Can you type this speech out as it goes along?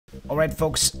Alright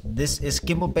folks, this is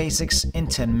Gimbal Basics in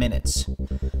 10 minutes.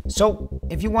 So,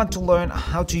 if you want to learn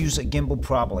how to use a gimbal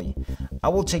properly, I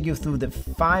will take you through the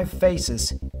 5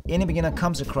 phases any beginner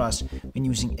comes across when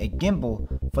using a gimbal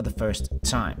for the first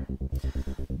time.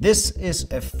 This is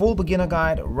a full beginner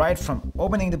guide right from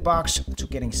opening the box to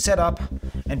getting set up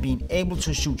and being able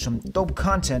to shoot some dope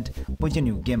content with your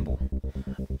new gimbal.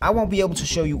 I won't be able to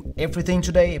show you everything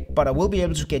today, but I will be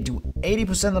able to get you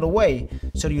 80% of the way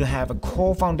so that you have a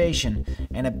core foundation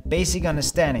and a basic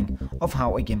understanding of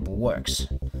how a gimbal works.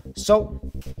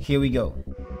 So, here we go.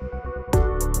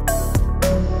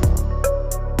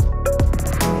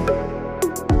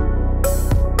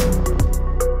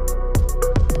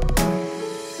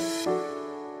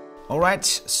 Alright,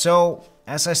 so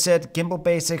as I said, Gimbal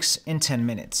Basics in 10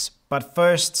 minutes. But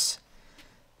first,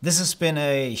 this has been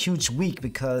a huge week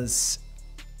because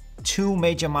 2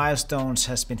 major milestones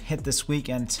has been hit this week,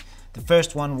 and the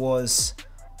first one was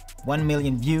 1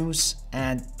 million views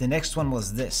and the next one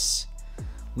was this.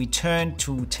 We turned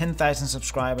to 10,000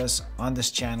 subscribers on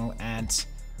this channel and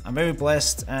I'm very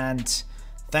blessed, and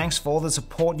thanks for all the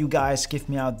support you guys give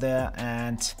me out there,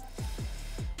 and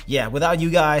yeah, without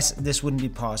you guys this wouldn't be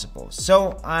possible.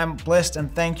 So I'm blessed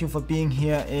and thank you for being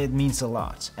here, it means a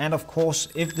lot. And of course,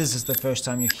 if this is the first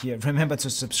time you're here, remember to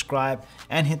subscribe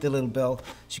and hit the little bell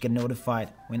so you get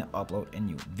notified when I upload a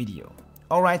new video.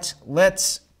 Alright,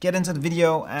 let's get into the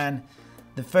video, and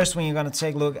the first one you're gonna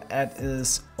take a look at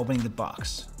is opening the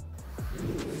box.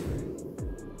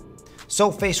 So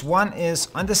phase 1 is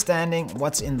understanding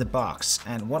what's in the box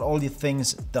and what all the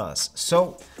things does.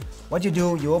 So what you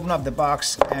do, you open up the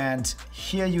box and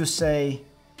here you say,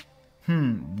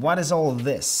 what is all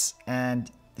this? And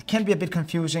it can be a bit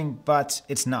confusing, but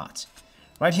it's not.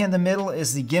 Right here in the middle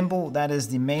is the gimbal, that is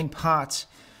the main part.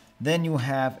 Then you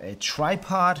have a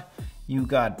tripod, you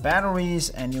got batteries,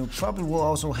 and you probably will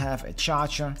also have a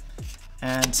charger.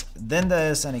 And then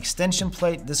there's an extension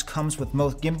plate. This comes with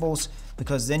most gimbals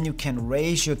because then you can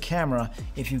raise your camera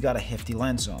if you got a hefty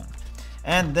lens on.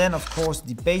 And then of course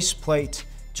the base plate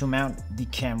to mount the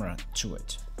camera to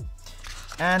it.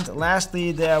 And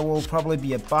lastly, there will probably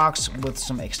be a box with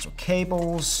some extra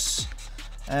cables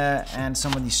and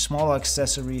some of these smaller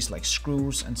accessories like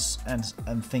screws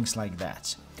and things like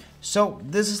that. So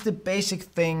this is the basic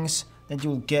things that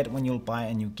you'll get when you'll buy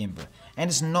a new gimbal, and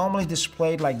it's normally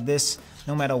displayed like this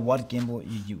no matter what gimbal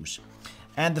you use.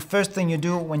 And the first thing you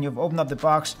do when you've opened up the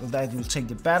box is that you'll take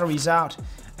the batteries out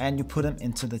and you put them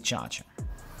into the charger.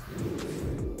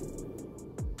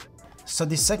 So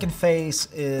the second phase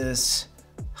is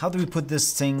how do we put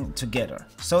this thing together.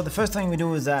 So the first thing we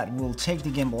do is that we'll take the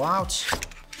gimbal out,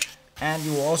 and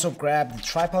you will also grab the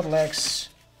tripod legs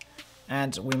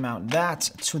and we mount that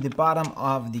to the bottom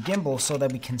of the gimbal so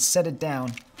that we can set it down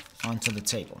onto the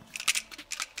table.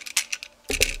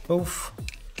 Poof,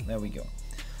 there we go.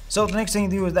 So the next thing you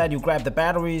do is that you grab the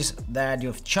batteries that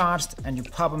you've charged and you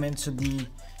pop them into the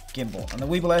gimbal. On the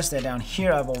Weebill, they're down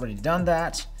here, I've already done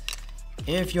that.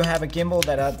 If you have a gimbal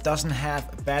that doesn't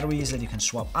have batteries that you can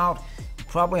swap out, you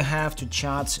probably have to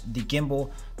charge the gimbal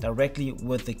directly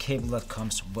with the cable that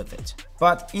comes with it.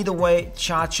 But either way,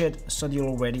 charge it so that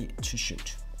you're ready to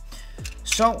shoot.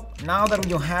 So now that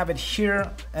you have it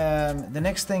here, the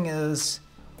next thing is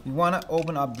you want to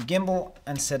open up the gimbal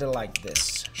and set it like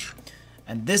this.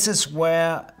 And this is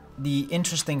where the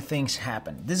interesting things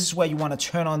happen. This is where you want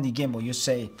to turn on the gimbal. You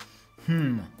say,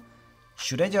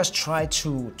 should I just try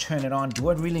to turn it on? Do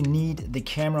I really need the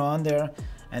camera on there?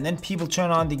 And then people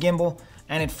turn on the gimbal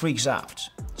and it freaks out.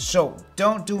 So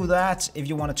don't do that. If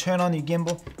you want to turn on your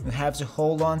gimbal, you have to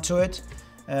hold on to it,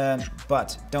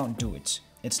 but don't do it.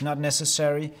 It's not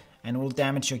necessary and it will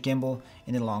damage your gimbal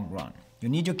in the long run. You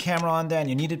need your camera on there and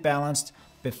you need it balanced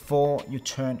before you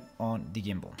turn on the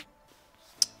gimbal.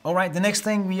 Alright, the next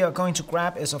thing we are going to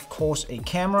grab is of course a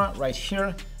camera right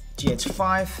here,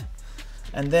 GH5,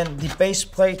 and then the base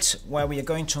plate where we are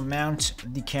going to mount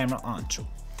the camera onto.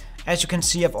 As you can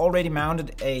see, I've already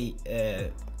mounted a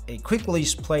quick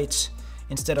release plate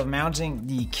instead of mounting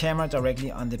the camera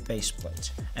directly on the base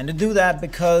plate. And to do that,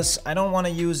 because I don't want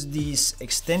to use these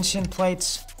extension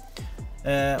plates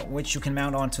which you can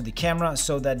mount onto the camera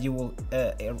so that you will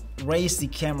raise the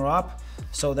camera up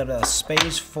so that there's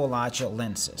space for larger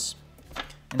lenses.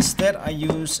 Instead, I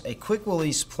use a quick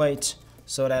release plate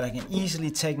so that I can easily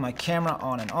take my camera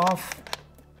on and off.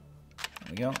 There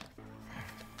we go.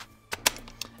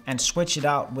 And switch it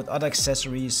out with other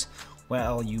accessories where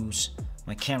I'll use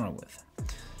my camera with.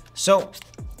 So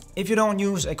if you don't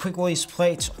use a quick release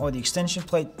plate or the extension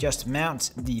plate, just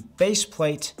mount the base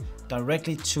plate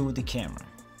directly to the camera.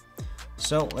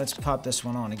 So let's pop this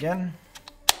one on again.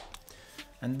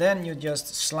 And then you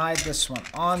just slide this one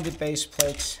on the base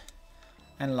plate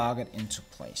and lock it into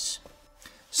place.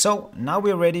 So now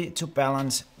we're ready to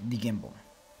balance the gimbal.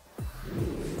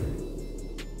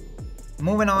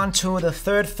 Moving on to the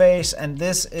third phase, and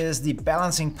this is the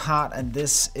balancing part, and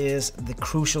this is the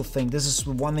crucial thing. This is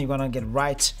the one that you're gonna get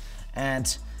right,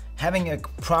 and having a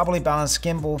properly balanced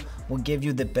gimbal will give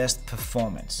you the best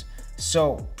performance.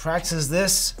 So practice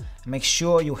this, make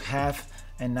sure you have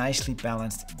a nicely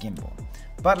balanced gimbal.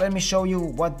 But let me show you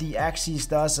what the axis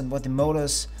does and what the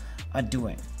motors are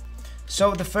doing.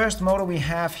 So the first motor we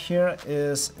have here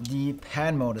is the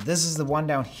pan motor. This is the one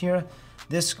down here.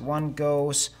 This one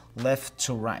goes left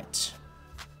to right.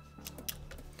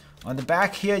 On the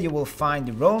back here you will find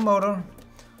the roll motor.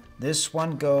 This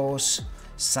one goes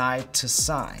side to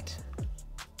side.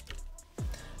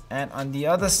 And on the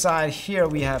other side here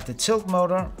we have the tilt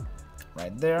motor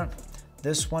right there.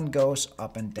 This one goes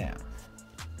up and down.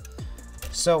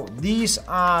 So these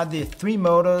are the three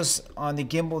motors on the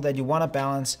gimbal that you want to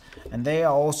balance, and they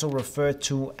are also referred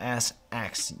to as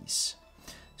axes.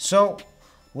 So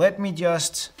let me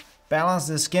just balance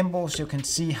this gimbal so you can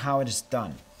see how it is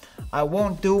done. I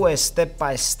won't do a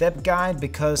step-by-step guide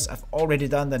because I've already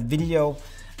done that video.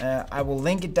 I will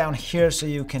link it down here so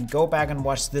you can go back and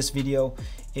watch this video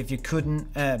if you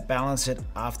couldn't balance it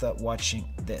after watching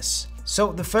this.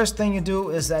 So the first thing you do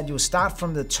is that you start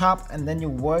from the top and then you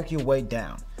work your way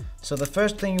down. So the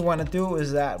first thing you want to do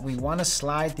is that we want to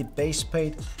slide the base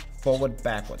plate forward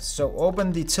backwards. So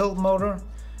open the tilt motor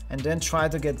and then try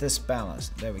to get this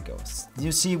balanced. There we go.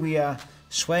 You see we are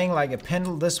swaying like a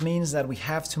pendulum. This means that we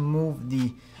have to move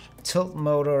the tilt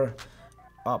motor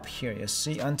up here. You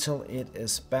see, until it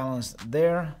is balanced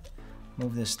there.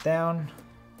 Move this down.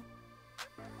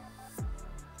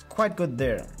 Quite good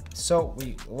there. So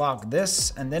we lock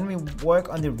this and then we work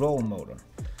on the roll motor.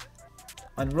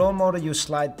 On roll motor you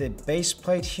slide the base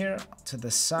plate here to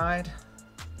the side.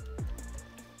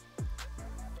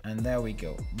 And there we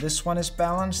go. This one is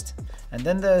balanced. And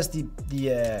then there's the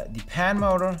pan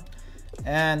motor.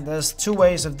 And there's two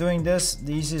ways of doing this.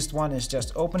 The easiest one is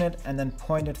just open it and then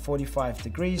point it 45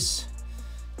 degrees.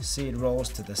 See, it rolls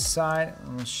to the side.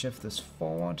 I'm gonna shift this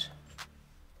forward.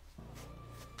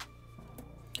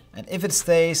 And if it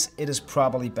stays, it is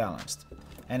properly balanced.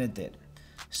 And it did.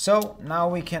 So now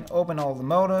we can open all the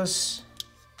motors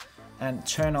and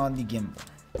turn on the gimbal.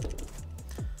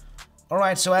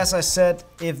 Alright, so as I said,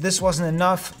 if this wasn't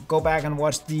enough, go back and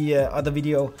watch the other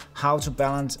video, how to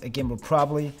balance a gimbal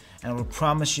properly, and I will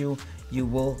promise you, you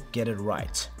will get it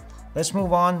right. Let's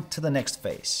move on to the next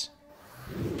phase.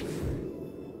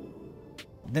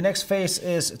 The next phase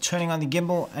is turning on the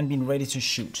gimbal and being ready to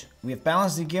shoot. We have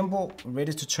balanced the gimbal,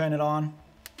 ready to turn it on.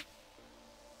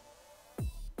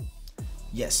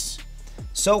 Yes.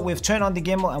 So we've turned on the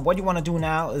gimbal, and what you want to do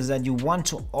now is that you want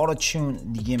to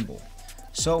auto-tune the gimbal.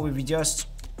 So if we just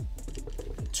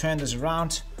turn this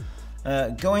around,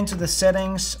 go into the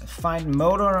settings, find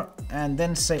motor, and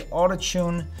then say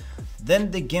auto-tune,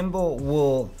 then the gimbal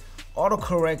will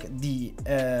auto-correct the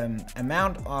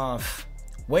amount of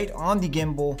weight on the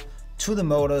gimbal to the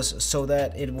motors so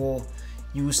that it will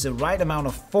use the right amount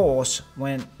of force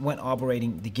when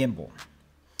operating the gimbal.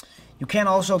 You can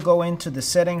also go into the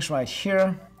settings right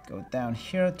here, go down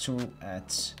here to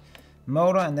add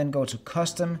motor and then go to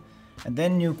custom, and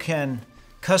then you can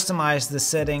customize the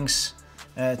settings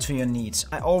to your needs.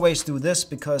 I always do this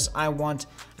because I want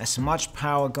as much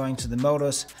power going to the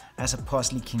motors as I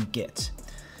possibly can get.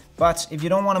 But if you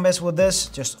don't want to mess with this,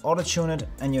 just auto tune it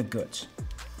and you're good.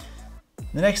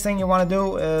 The next thing you want to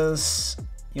do is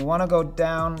you want to go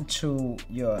down to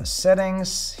your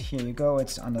settings. Here you go,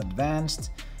 it's on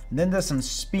advanced. And then there's some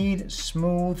speed,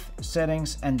 smooth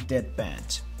settings, and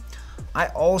deadband. I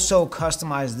also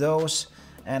customize those,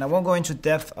 and I won't go into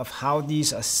depth of how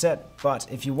these are set,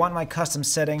 but if you want my custom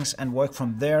settings and work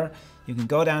from there, you can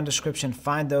go down in the description,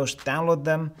 find those, download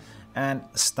them, and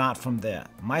start from there.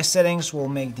 My settings will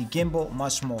make the gimbal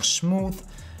much more smooth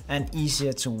and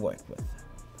easier to work with.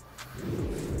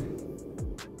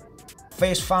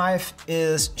 Phase 5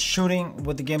 is shooting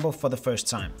with the gimbal for the first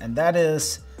time, and that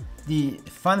is the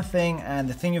fun thing and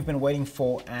the thing you've been waiting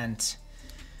for. And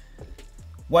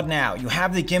what now? You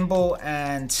have the gimbal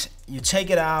and you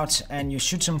take it out and you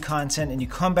shoot some content and you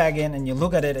come back in and you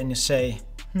look at it and you say,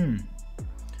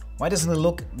 why doesn't it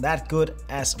look that good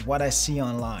as what I see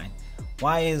online?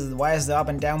 Why is the up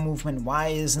and down movement, why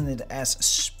isn't it as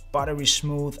sputtery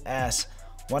smooth as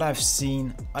what I've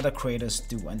seen other creators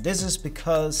do? And this is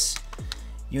because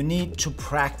you need to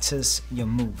practice your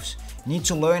moves. You need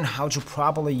to learn how to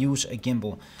properly use a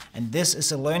gimbal. And this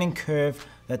is a learning curve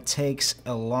that takes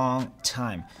a long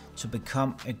time to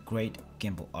become a great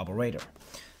gimbal operator.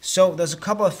 So there's a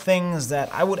couple of things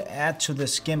that I would add to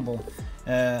this gimbal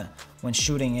when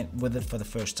shooting it with it for the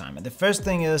first time. And the first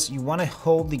thing is you want to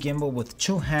hold the gimbal with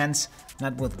two hands,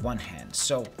 not with one hand.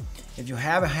 So if you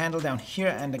have a handle down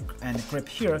here and a grip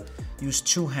here, use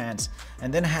two hands,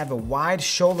 and then have a wide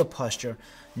shoulder posture,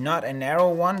 not a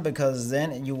narrow one, because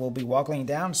then you will be waggling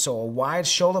down. So a wide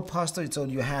shoulder posture, so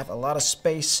you have a lot of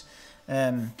space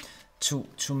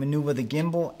to maneuver the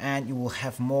gimbal, and you will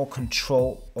have more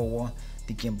control over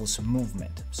the gimbal's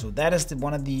movement. So that is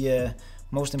one of the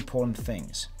most important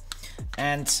things.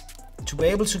 And to be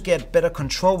able to get better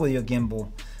control with your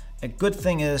gimbal, a good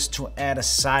thing is to add a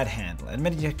side handle. Let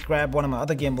me just grab one of my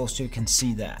other gimbals so you can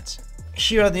see that.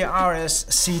 Here the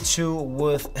RS-C2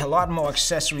 with a lot more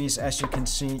accessories, as you can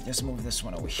see. Just move this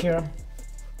one over here.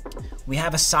 We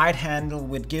have a side handle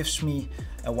which gives me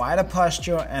a wider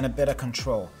posture and a better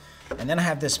control. And then I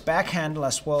have this back handle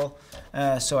as well,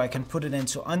 so I can put it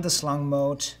into underslung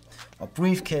mode or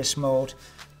briefcase mode,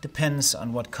 depends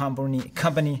on what company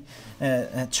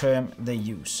term they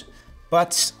use.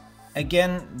 But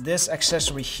again, this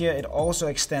accessory here, it also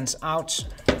extends out,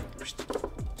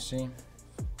 see?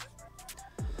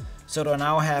 So I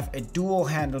now have a dual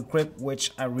handle grip,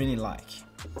 which I really like.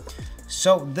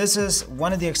 So this is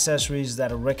one of the accessories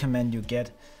that I recommend you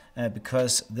get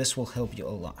because this will help you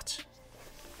a lot.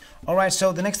 Alright,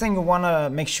 so the next thing you want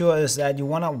to make sure is that you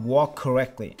want to walk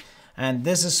correctly. And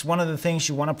this is one of the things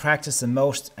you want to practice the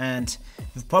most, and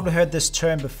you've probably heard this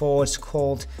term before. It's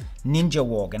called ninja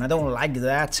walk, and I don't like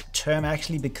that term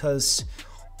actually, because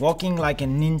walking like a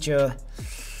ninja,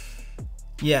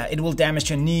 yeah, it will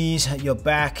damage your knees, your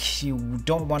back. You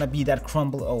don't want to be that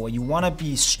crumble over. You want to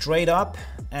be straight up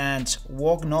and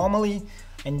walk normally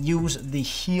and use the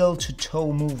heel to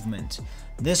toe movement.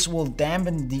 This will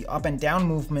dampen the up and down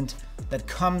movement that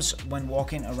comes when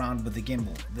walking around with the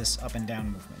gimbal, this up and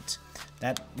down movement.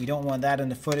 That we don't want that in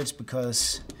the footage,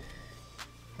 because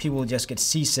people will just get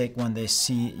seasick when they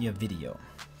see your video.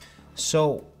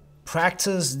 So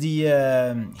practice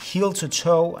the heel to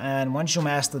toe, and once you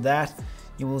master that,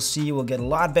 you will see you will get a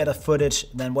lot better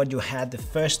footage than what you had the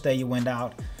first day you went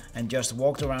out and just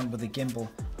walked around with the gimbal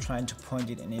trying to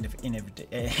point it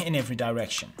in every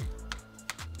direction.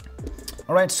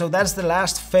 Alright, so that's the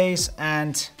last phase,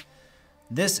 and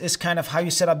this is kind of how you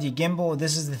set up the gimbal.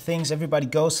 This is the things everybody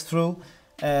goes through.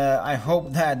 I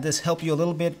hope that this helped you a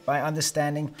little bit by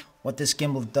understanding what this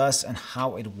gimbal does and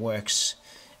how it works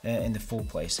in the full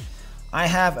place. I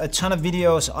have a ton of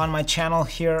videos on my channel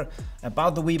here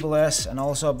about the Weebill S and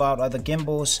also about other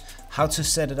gimbals, how to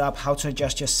set it up, how to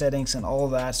adjust your settings and all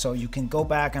that, so you can go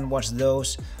back and watch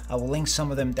those. I will link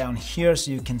some of them down here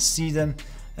so you can see them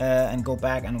and go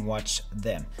back and watch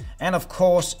them. And of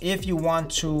course, if you want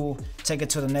to take it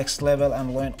to the next level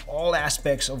and learn all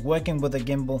aspects of working with a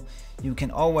gimbal, you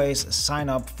can always sign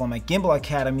up for my Gimbal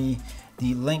Academy.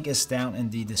 The link is down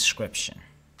in the description.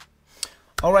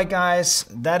 Alright guys,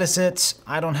 that is it.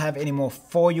 I don't have any more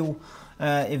for you.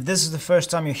 If this is the first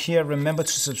time you're here, remember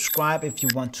to subscribe if you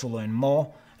want to learn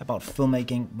more about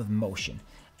filmmaking with motion.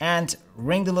 And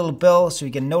ring the little bell so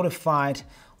you get notified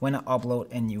when I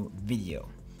upload a new video.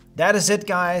 That is it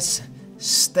guys.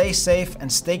 Stay safe and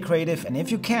stay creative, and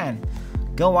if you can,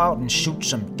 go out and shoot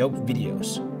some dope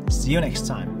videos. See you next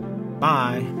time.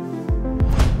 Bye.